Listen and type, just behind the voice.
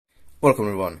Welcome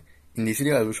everyone. In this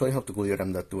video I will show you how to cool your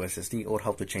M.2 SSD or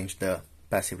how to change the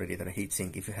passive radiator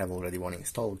heatsink if you have already one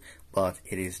installed, but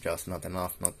it is just not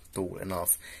enough, not tool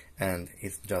enough, and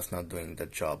it's just not doing the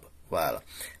job well,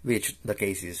 which the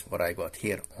case is what I got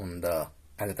here on the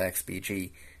Adata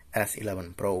XPG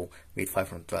S11 Pro with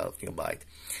 512 GB.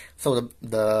 So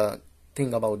the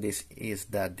thing about this is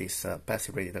that this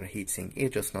passive radiator heatsink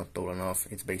is just not tool enough.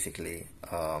 It's basically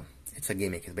it's a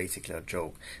gimmick, it's basically a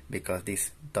joke, because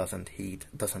this doesn't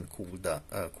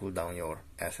cool down your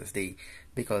SSD,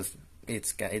 because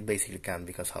it basically can,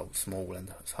 because how small and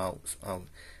how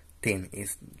thin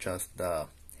is just the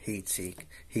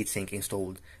heatsink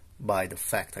installed by the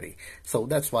factory. So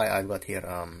that's why I've got here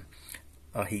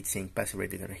a heatsink, passive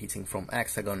radiator heatsink from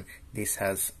AXAGON. This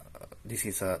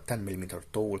is a 10mm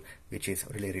tool, which is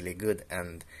really good,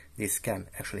 and this can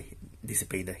actually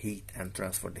dissipate the heat and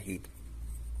transfer the heat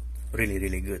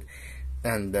really good.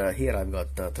 And here I've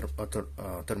got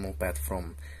a thermal pad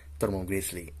from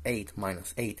Grizzly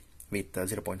 8-8 with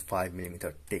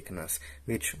 0.5mm thickness,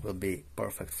 which will be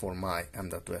perfect for my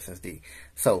M.2 SSD.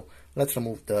 So let's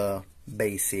remove the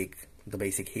basic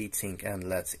heatsink and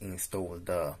let's install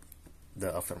the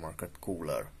aftermarket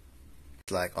cooler.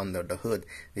 It's like under the hood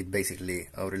with basically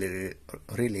a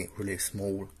really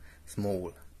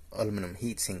small aluminum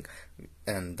heatsink,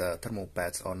 and the thermal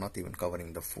pads are not even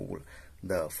covering the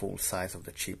full size of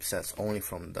the chipsets, only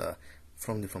from the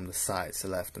sides,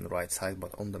 left and right side,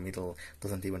 but on the middle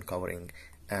doesn't even covering,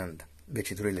 and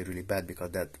which is really bad,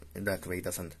 because that way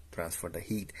doesn't transfer the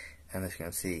heat. And as you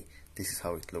can see, this is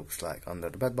how it looks like under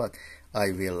the bed. But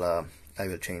I will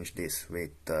change this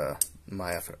with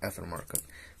my aftermarket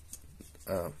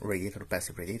radiator,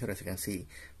 passive radiator. As you can see,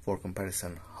 for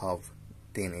comparison, how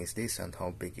thin is this and how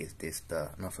big is this, the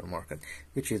aftermarket,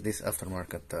 which is this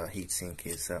aftermarket heatsink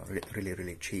is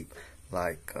really cheap,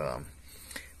 like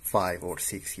 5 or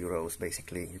 6 euros.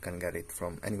 Basically you can get it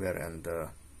from anywhere, and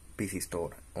PC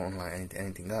store, online,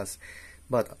 anything else.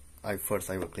 But first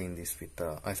I will clean this with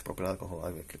isopropyl alcohol.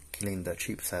 I will clean the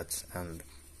chipsets, and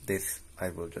this I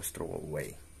will just throw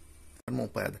away. Thermal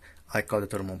pad, I cut the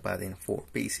thermal pad in 4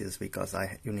 pieces, because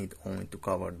you need only to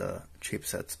cover the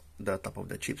chipsets, the top of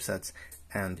the chipsets,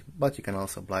 but you can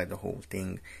also apply the whole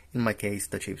thing. In my case,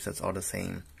 the chipsets are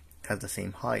has the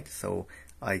same height, so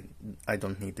I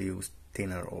don't need to use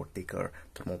thinner or thicker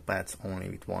thermal pads. Only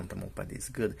with one thermal pad is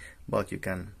good, but you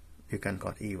can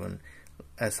cut even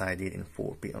as I did in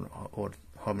 4 pieces, or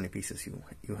how many pieces you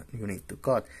need to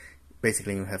cut.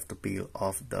 Basically you have to peel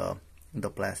off the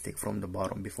plastic from the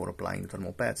bottom before applying the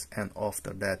thermal pads, and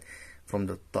after that from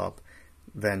the top,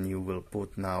 then you will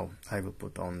put, now I will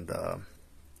put on the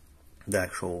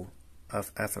actual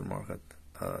aftermarket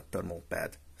thermal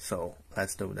pad. So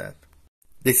let's do that.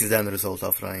 This is the end result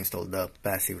after I installed the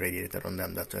passive radiator on the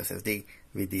M.2 SSD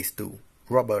with these 2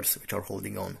 rubbers, which are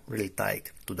holding on really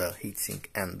tight to the heatsink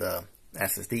and the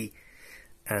SSD.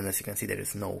 And as you can see, there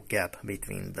is no gap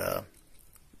between the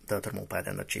thermal pad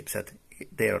and the chipset.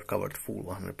 They are covered full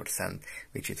 100%,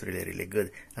 which is really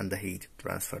good, and the heat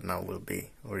transfer now will be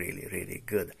really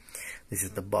good. This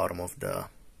is the bottom of the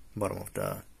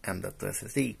M.2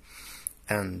 SSD,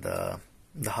 and the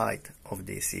height of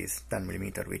this is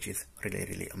 10mm, which is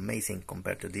really amazing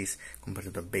compared to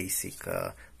the basic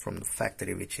from the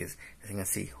factory, which is, as you can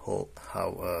see,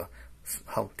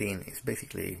 how thin is.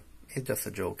 Basically it's just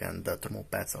a joke, and the thermal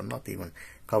pads are not even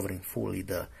covering fully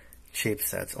the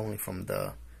chipsets, only from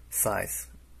the sides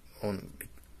on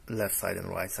left side and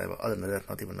right side. But other than that,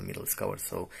 not even the middle is covered.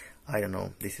 So I don't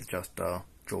know, this is just a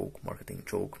joke, marketing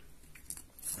joke.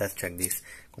 Let's check this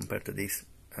compared to this.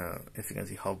 As you can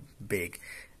see how big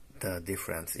the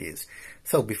difference is.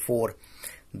 So before,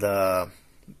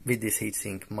 with this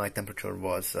heatsink, my temperature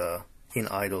was in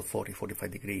idle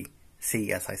 40-45 degrees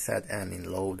C, as I said, and in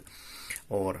load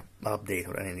or update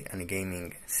or any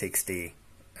gaming 60.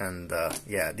 And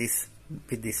yeah,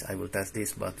 with this I will test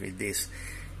this, but with this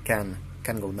can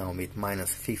go down with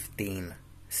 -15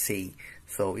 C,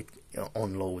 so it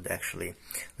on load actually,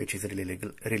 which is really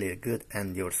good.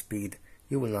 And your speed,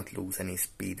 you will not lose any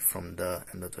speed from the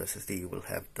M.2 SSD. You will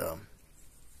have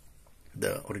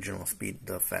the original speed,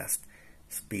 the fast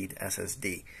speed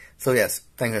SSD. So yes,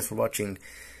 thank you guys for watching.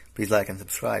 Please like and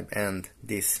subscribe, and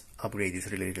this upgrade is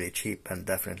really cheap and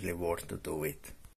definitely worth to do it.